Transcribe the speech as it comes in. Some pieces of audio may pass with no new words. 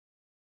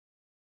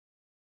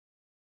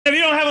If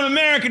you don't have an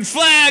American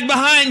flag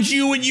behind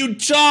you when you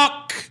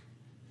talk,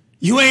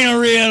 you ain't a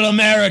real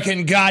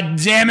American,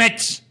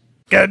 goddammit.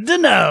 Good to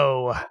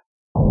know.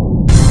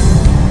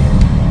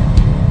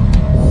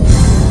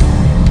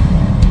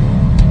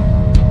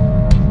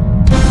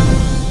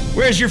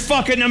 Where's your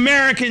fucking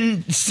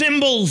American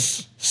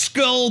symbols,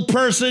 skull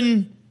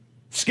person,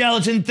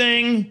 skeleton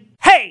thing?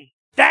 Hey,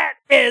 that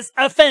is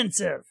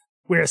offensive.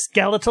 We're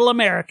skeletal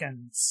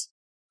Americans.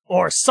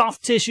 Or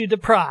soft tissue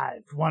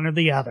deprived, one or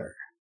the other.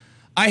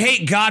 I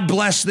hate God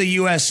Bless the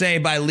USA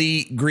by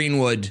Lee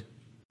Greenwood.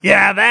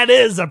 Yeah, that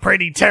is a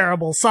pretty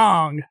terrible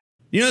song.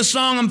 You know the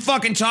song I'm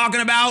fucking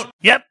talking about?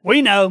 Yep,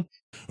 we know.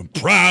 I'm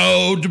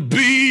proud to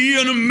be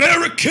an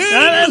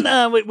American.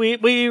 No,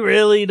 we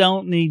really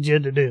don't need you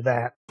to do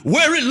that.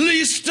 Where at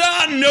least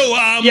I know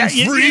I'm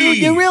free.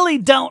 You really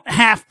don't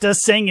have to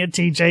sing it,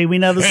 TJ. We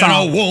know the song. And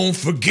I won't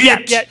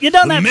forget you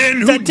don't the have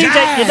men to, who TJ,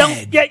 died. you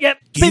don't,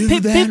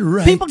 Give that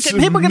right people to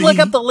can look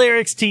me. up the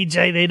lyrics,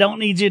 TJ. They don't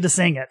need you to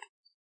sing it.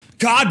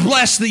 God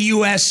Bless the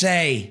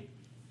USA.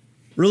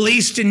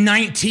 Released in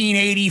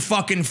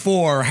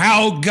 1984.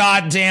 How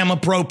goddamn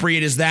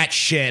appropriate is that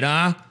shit,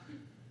 huh?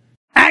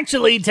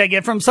 Actually, take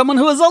it from someone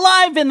who was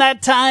alive in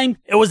that time,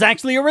 it was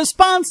actually a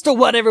response to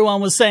what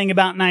everyone was saying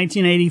about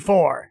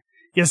 1984.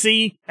 You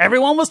see,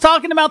 everyone was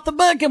talking about the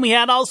book, and we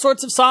had all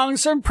sorts of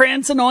songs from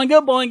Prince and Oingo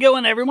Boingo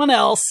and everyone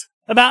else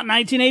about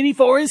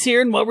 1984 is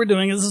here and what we're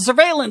doing as a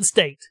surveillance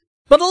state.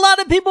 But a lot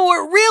of people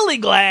were really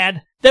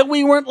glad that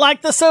we weren't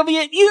like the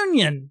Soviet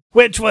Union,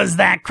 which was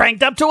that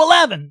cranked up to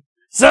 11.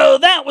 So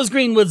that was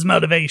Greenwood's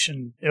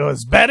motivation. It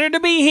was better to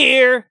be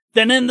here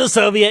than in the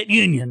Soviet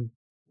Union.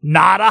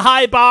 Not a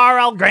high bar,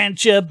 I'll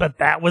grant you, but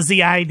that was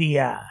the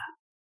idea.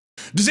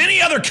 Does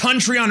any other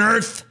country on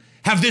Earth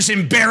have this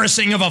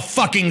embarrassing of a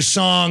fucking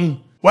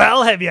song?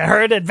 Well, have you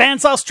heard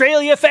Advance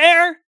Australia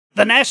Fair?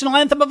 The national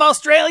anthem of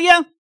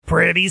Australia?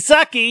 Pretty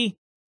sucky.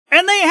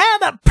 And they had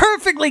a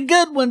perfectly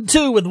good one,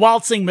 too, with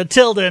Waltzing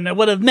Matilda, and it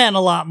would have meant a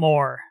lot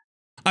more.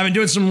 I've been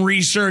doing some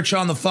research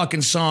on the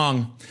fucking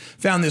song.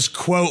 Found this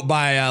quote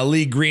by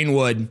Lee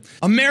Greenwood.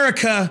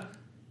 America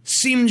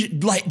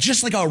seemed like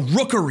just like a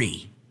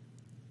rookery.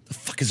 The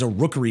fuck is a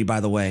rookery, by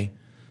the way?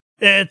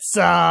 It's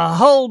a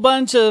whole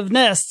bunch of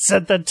nests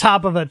at the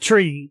top of a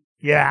tree.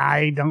 Yeah,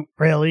 I don't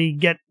really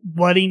get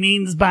what he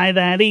means by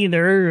that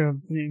either.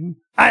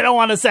 I don't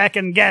want to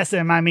second guess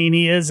him. I mean,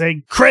 he is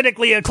a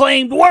critically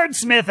acclaimed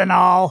wordsmith and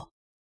all.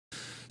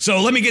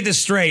 So let me get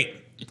this straight.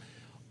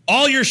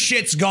 All your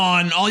shit's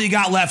gone. All you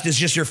got left is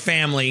just your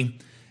family.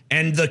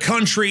 And the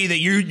country that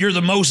you're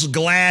the most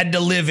glad to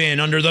live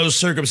in under those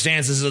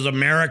circumstances is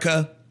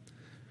America.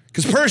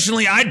 Because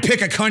personally, I'd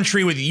pick a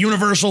country with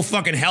universal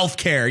fucking health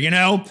care, you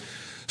know?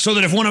 So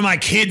that if one of my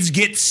kids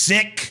gets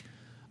sick,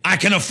 I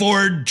can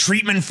afford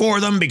treatment for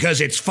them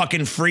because it's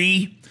fucking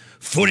free,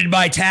 footed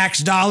by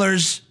tax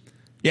dollars.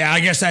 Yeah,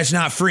 I guess that's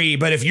not free,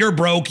 but if you're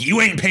broke,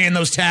 you ain't paying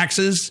those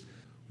taxes.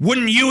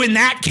 Wouldn't you, in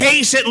that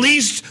case, at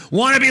least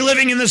want to be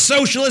living in the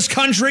socialist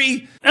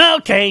country?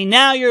 Okay,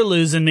 now you're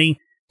losing me.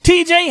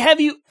 TJ,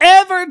 have you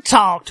ever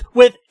talked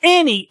with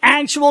any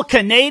actual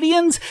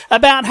Canadians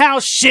about how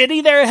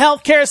shitty their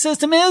healthcare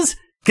system is?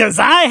 'Cause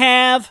I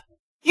have.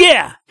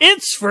 Yeah,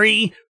 it's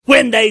free.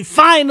 When they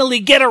finally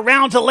get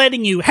around to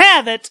letting you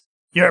have it,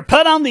 you're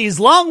put on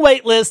these long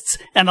wait lists,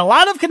 and a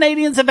lot of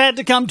Canadians have had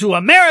to come to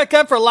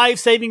America for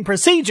life-saving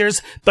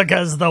procedures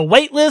because the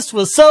wait list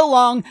was so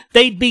long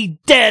they'd be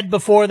dead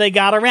before they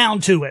got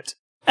around to it.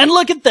 And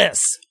look at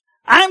this.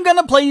 I'm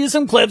gonna play you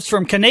some clips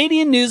from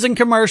Canadian news and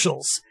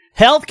commercials.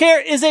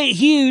 Healthcare is a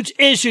huge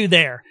issue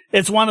there.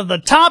 It's one of the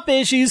top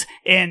issues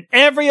in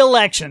every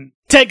election.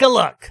 Take a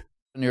look.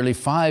 Nearly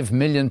 5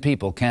 million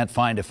people can't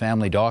find a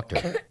family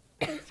doctor.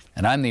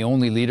 And I'm the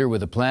only leader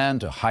with a plan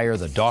to hire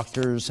the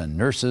doctors and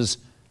nurses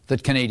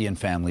that Canadian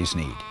families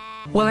need.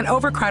 Well, an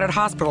overcrowded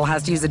hospital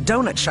has to use a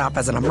donut shop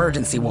as an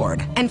emergency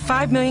ward. And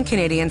 5 million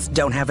Canadians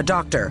don't have a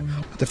doctor.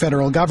 The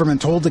federal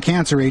government told the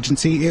cancer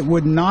agency it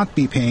would not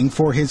be paying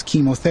for his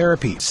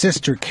chemotherapy.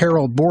 Sister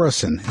Carol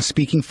Borison is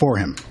speaking for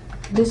him.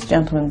 This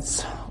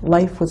gentleman's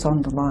life was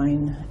on the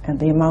line, and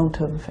the amount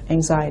of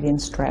anxiety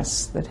and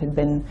stress that had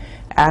been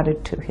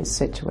added to his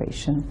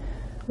situation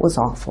was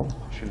awful.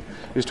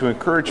 Is to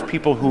encourage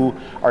people who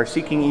are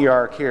seeking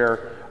ER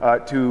care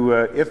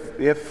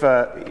if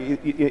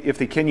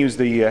they can use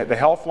the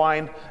health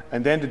line,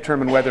 and then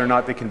determine whether or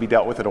not they can be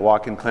dealt with at a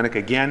walk-in clinic.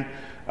 Again,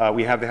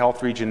 we have the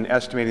health region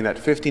estimating that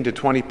 15 to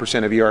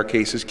 20% of ER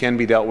cases can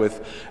be dealt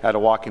with at a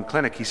walk-in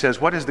clinic. He says,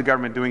 what is the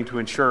government doing to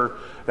ensure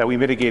that we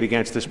mitigate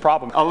against this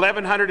problem?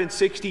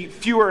 1,160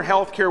 fewer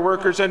healthcare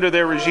workers under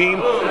their regime,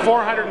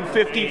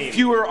 450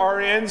 fewer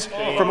RNs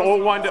from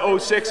 01 to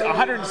 06,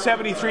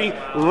 173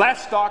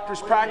 less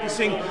doctors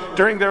practicing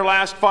during their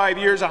last 5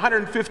 years,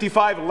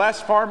 155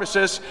 less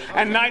pharmacists,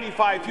 and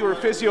 95 fewer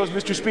physios,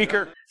 Mr.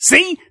 Speaker.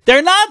 See,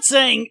 they're not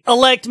saying,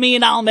 elect me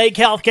and I'll make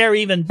healthcare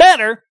even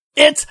better.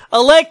 It's,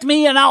 elect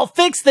me and I'll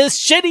fix this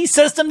shitty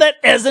system that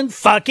isn't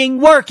fucking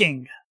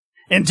working.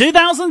 In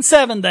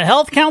 2007, the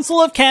Health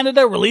Council of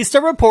Canada released a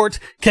report,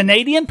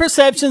 Canadian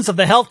Perceptions of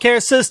the Healthcare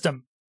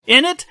System.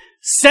 In it,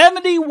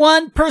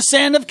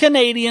 71% of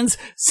Canadians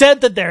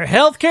said that their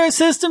healthcare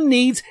system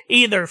needs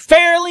either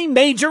fairly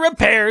major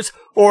repairs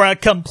or a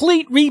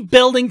complete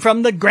rebuilding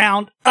from the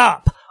ground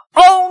up.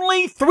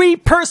 Only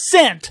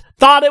 3%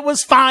 thought it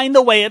was fine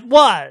the way it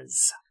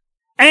was.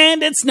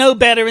 And it's no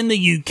better in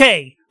the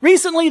UK.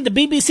 Recently, the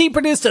BBC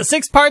produced a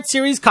 6-part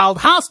series called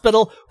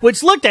Hospital,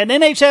 which looked at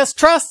NHS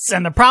trusts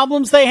and the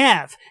problems they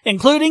have,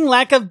 including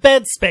lack of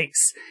bed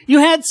space. You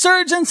had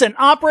surgeons and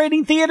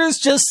operating theaters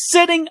just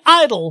sitting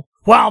idle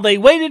while they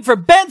waited for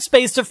bed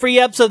space to free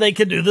up so they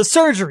could do the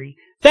surgery.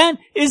 That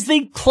is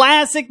the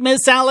classic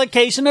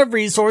misallocation of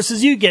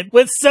resources you get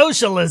with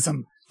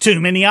socialism. Too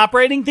many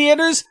operating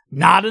theaters,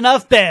 not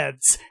enough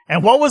beds.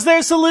 And what was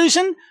their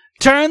solution?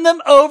 Turn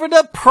them over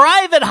to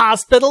private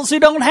hospitals who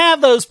don't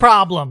have those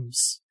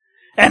problems.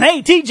 And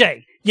hey,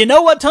 TJ, you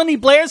know what Tony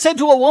Blair said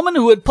to a woman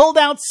who had pulled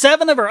out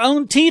 7 of her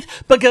own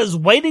teeth because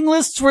waiting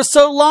lists were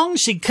so long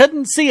she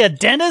couldn't see a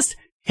dentist?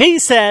 He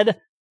said,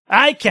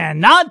 "I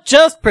cannot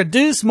just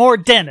produce more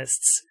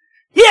dentists."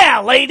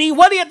 Yeah, lady,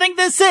 what do you think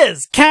this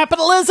is?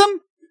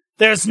 Capitalism?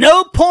 There's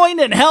no point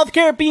in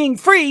healthcare being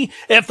free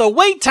if the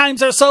wait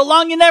times are so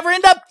long you never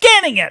end up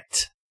getting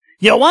it.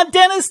 You want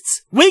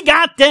dentists? We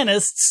got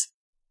dentists.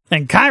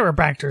 And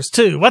chiropractors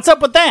too. What's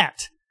up with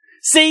that?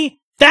 See,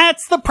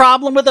 that's the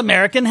problem with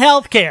American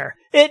healthcare.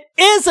 It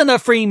isn't a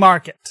free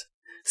market.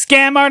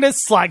 Scam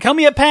artists like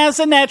homeopaths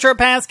and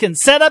naturopaths can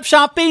set up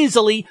shop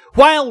easily,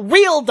 while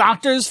real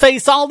doctors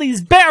face all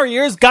these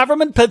barriers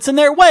government puts in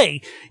their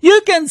way.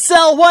 You can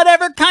sell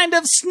whatever kind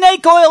of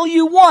snake oil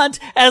you want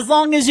as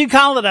long as you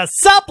call it a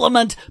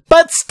supplement,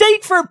 but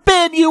state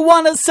forbid you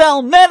want to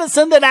sell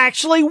medicine that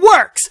actually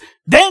works.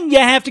 Then you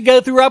have to go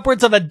through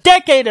upwards of a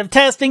decade of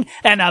testing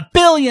and $1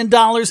 billion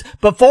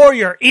before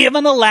you're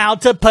even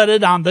allowed to put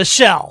it on the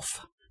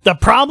shelf. The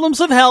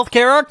problems of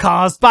healthcare are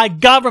caused by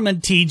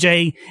government,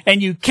 TJ,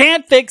 and you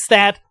can't fix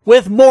that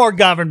with more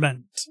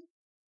government.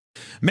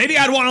 Maybe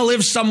I'd want to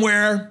live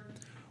somewhere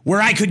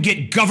where I could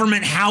get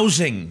government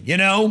housing,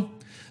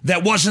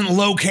 that wasn't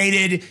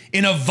located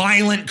in a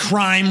violent,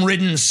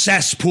 crime-ridden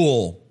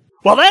cesspool.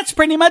 Well, that's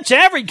pretty much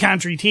every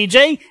country,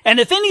 TJ, and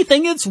if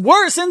anything, it's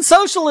worse in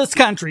socialist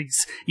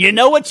countries. You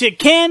know what you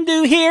can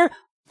do here?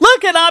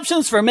 Look at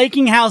options for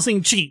making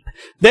housing cheap.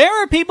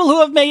 There are people who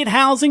have made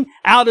housing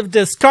out of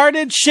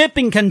discarded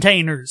shipping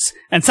containers,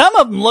 and some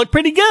of them look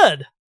pretty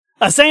good.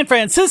 A San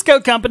Francisco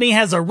company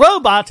has a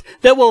robot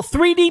that will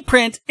 3D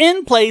print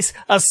in place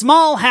a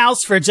small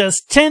house for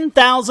just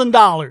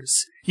 $10,000.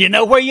 You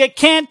know where you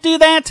can't do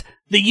that?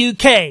 The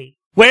UK,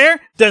 where,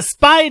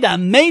 despite a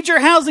major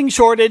housing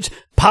shortage,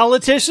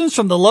 politicians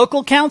from the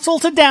local council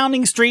to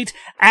Downing Street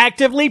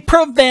actively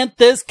prevent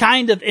this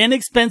kind of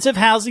inexpensive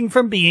housing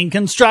from being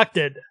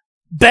constructed.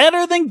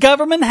 Better than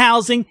government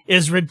housing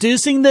is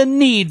reducing the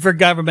need for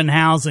government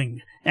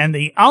housing. And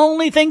the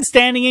only thing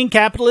standing in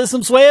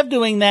capitalism's way of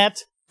doing that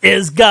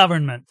is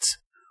government.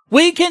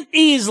 We can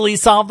easily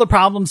solve the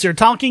problems you're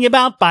talking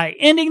about by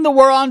ending the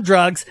war on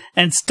drugs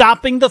and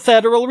stopping the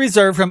Federal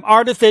Reserve from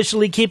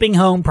artificially keeping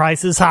home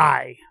prices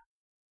high.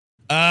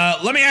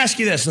 Let me ask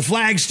you this. The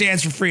flag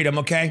stands for freedom,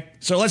 okay?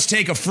 So let's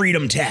take a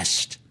freedom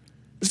test.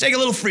 Let's take a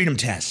little freedom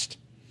test.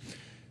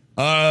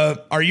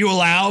 Are you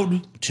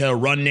allowed to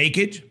run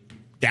naked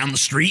down the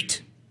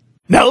street?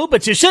 No,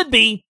 but you should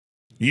be.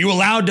 You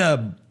allowed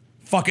to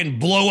fucking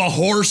blow a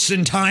horse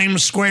in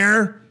Times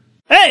Square?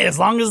 Hey, as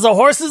long as the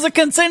horse is a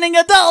consenting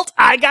adult,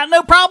 I got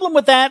no problem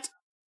with that.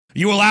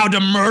 You allowed to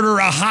murder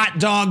a hot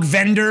dog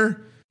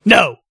vendor?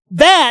 No,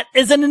 that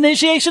is an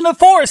initiation of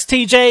force,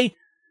 TJ.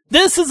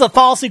 This is a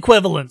false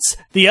equivalence.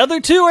 The other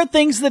two are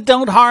things that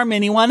don't harm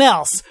anyone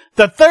else.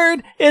 The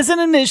third is an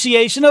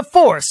initiation of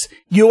force.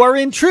 You are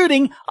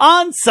intruding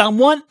on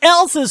someone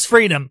else's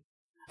freedom.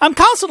 I'm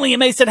constantly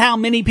amazed at how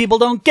many people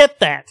don't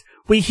get that.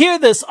 We hear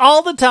this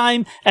all the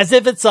time as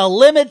if it's a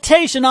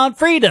limitation on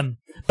freedom.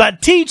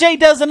 But TJ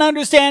doesn't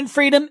understand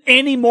freedom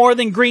any more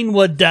than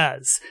Greenwood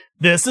does.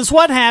 This is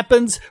what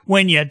happens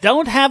when you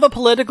don't have a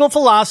political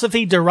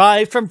philosophy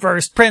derived from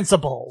first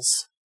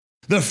principles.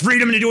 The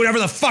freedom to do whatever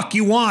the fuck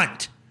you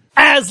want.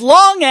 As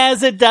long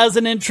as it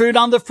doesn't intrude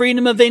on the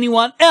freedom of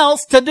anyone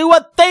else to do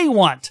what they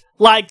want,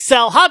 like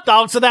sell hot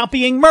dogs without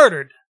being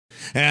murdered.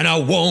 And I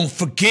won't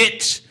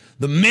forget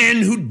the men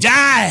who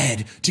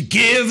died to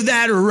give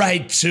that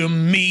right to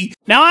me.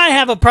 Now I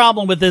have a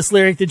problem with this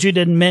lyric that you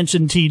didn't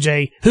mention,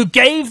 TJ. Who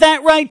gave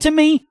that right to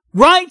me?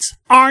 Rights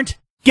aren't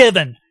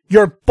given.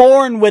 You're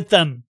born with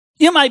them.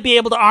 You might be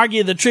able to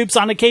argue the troops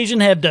on occasion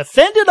have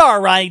defended our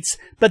rights,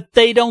 but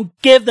they don't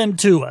give them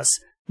to us.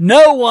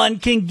 No one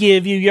can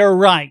give you your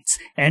rights,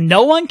 and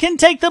no one can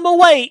take them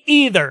away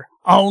either,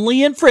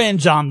 only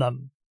infringe on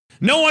them.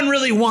 No one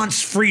really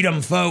wants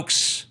freedom,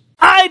 folks.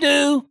 I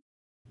do.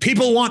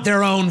 People want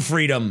their own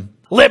freedom.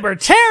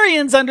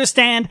 Libertarians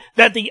understand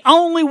that the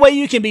only way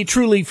you can be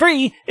truly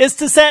free is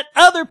to set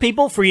other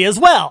people free as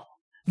well.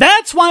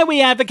 That's why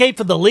we advocate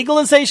for the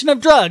legalization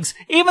of drugs,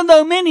 even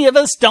though many of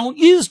us don't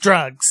use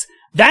drugs.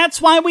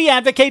 That's why we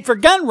advocate for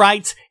gun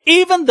rights,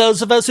 even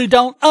those of us who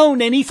don't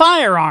own any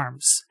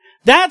firearms.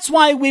 That's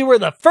why we were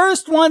the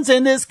first ones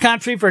in this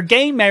country for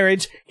gay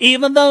marriage,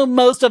 even though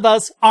most of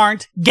us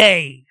aren't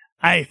gay.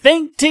 I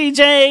think,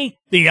 TJ,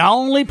 the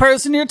only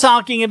person you're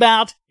talking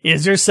about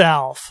is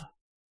yourself.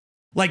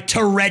 Like to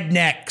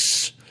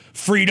rednecks,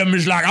 freedom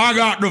is like, I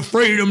got the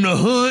freedom to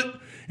hunt,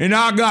 and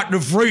I got the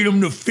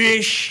freedom to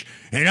fish,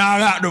 and I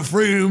got the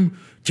freedom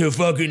to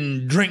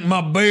fucking drink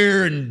my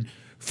beer and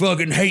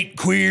fucking hate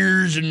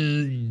queers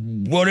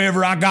and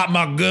whatever. I got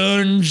my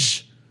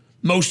guns.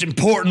 Most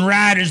important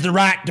right is the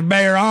right to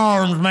bear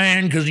arms,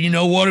 man, because you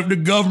know what if the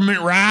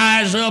government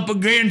rise up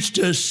against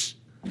us?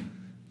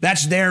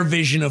 That's their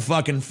vision of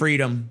fucking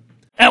freedom.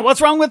 And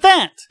what's wrong with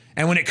that?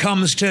 And when it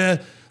comes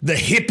to the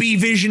hippie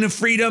vision of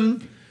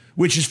freedom,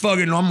 which is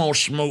fucking, I'm gonna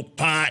smoke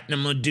pot and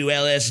I'm gonna do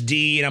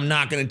LSD and I'm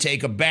not gonna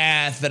take a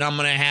bath and I'm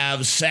gonna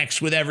have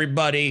sex with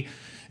everybody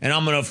and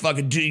I'm gonna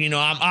fucking do, you know,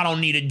 I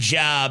don't need a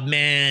job,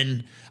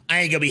 man.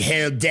 I ain't gonna be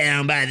held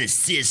down by the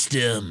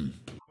system.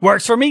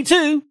 Works for me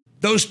too.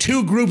 Those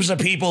two groups of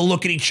people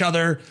look at each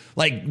other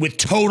like with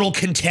total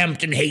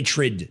contempt and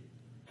hatred.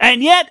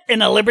 And yet,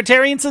 in a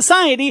libertarian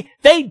society,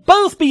 they'd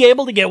both be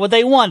able to get what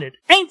they wanted.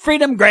 Ain't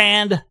freedom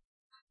grand?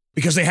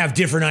 Because they have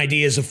different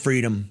ideas of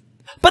freedom.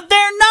 But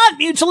they're not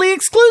mutually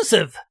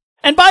exclusive.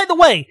 And by the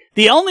way,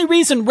 the only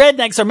reason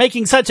rednecks are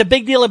making such a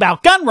big deal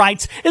about gun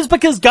rights is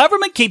because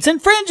government keeps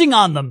infringing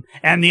on them.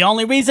 And the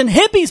only reason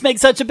hippies make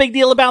such a big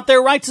deal about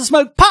their right to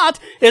smoke pot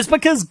is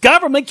because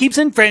government keeps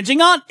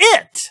infringing on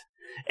it.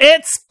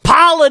 It's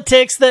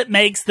politics that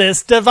makes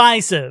this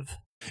divisive.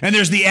 And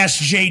there's the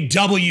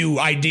SJW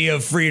idea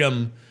of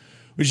freedom,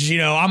 which is, you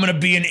know, I'm going to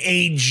be an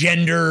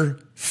agender,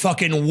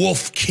 fucking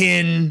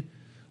wolfkin,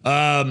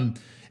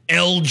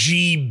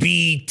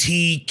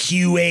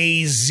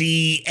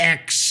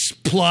 LGBTQAZX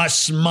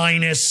plus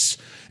minus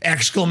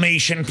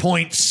exclamation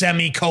point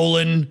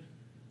semicolon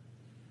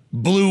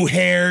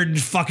blue-haired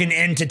fucking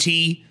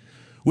entity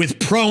with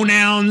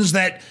pronouns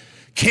that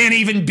can't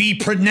even be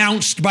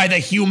pronounced by the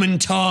human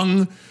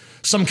tongue.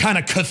 Some kind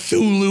of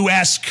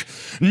Cthulhu-esque.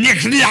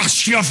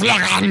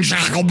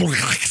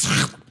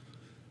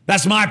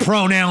 That's my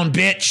pronoun,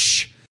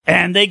 bitch.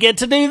 And they get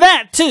to do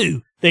that,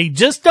 too. They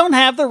just don't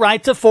have the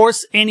right to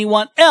force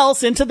anyone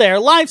else into their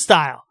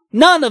lifestyle.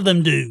 None of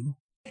them do.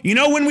 You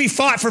know when we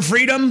fought for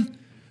freedom?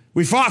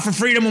 We fought for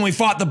freedom when we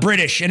fought the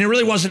British, and it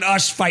really wasn't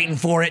us fighting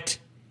for it.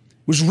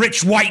 It was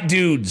rich white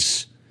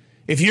dudes.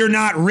 If you're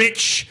not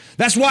rich,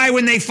 that's why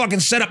when they fucking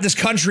set up this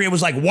country, it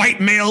was like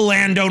white male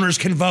landowners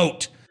can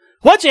vote.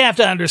 What you have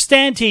to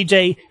understand,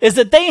 TJ, is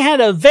that they had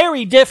a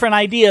very different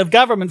idea of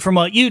government from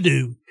what you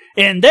do.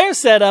 In their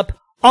setup,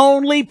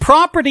 only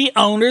property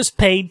owners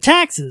paid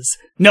taxes.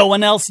 No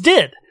one else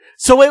did.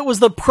 So it was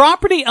the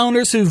property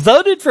owners who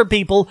voted for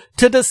people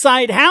to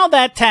decide how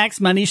that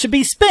tax money should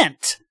be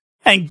spent.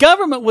 And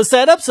government was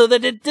set up so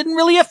that it didn't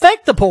really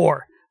affect the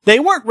poor. They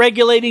weren't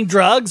regulating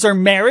drugs or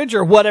marriage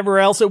or whatever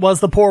else it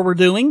was the poor were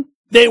doing.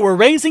 They were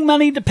raising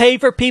money to pay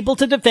for people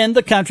to defend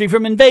the country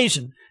from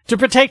invasion, to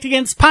protect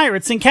against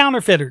pirates and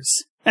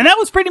counterfeiters. And that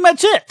was pretty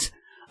much it.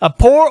 A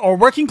poor or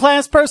working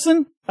class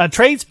person, a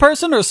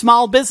tradesperson or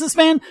small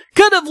businessman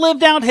could have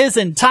lived out his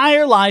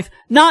entire life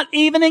not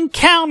even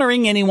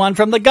encountering anyone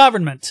from the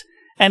government.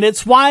 And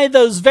it's why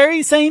those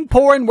very same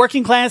poor and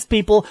working class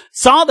people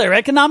saw their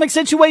economic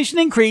situation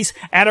increase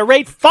at a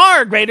rate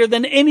far greater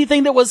than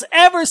anything that was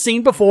ever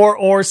seen before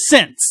or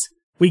since.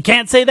 We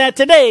can't say that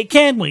today,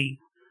 can we?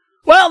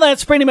 Well,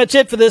 that's pretty much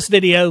it for this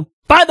video.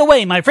 By the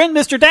way, my friend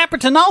Mr.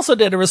 Dapperton also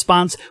did a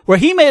response where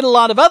he made a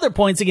lot of other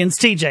points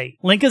against TJ.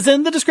 Link is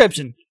in the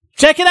description.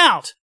 Check it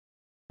out.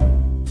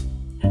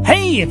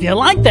 Hey, if you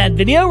liked that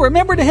video,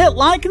 remember to hit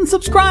like and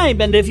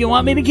subscribe. And if you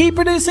want me to keep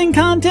producing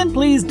content,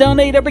 please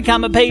donate or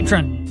become a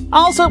patron.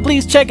 Also,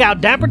 please check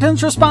out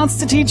Dapperton's response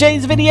to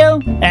TJ's video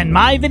and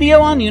my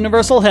video on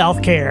universal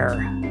health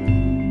care.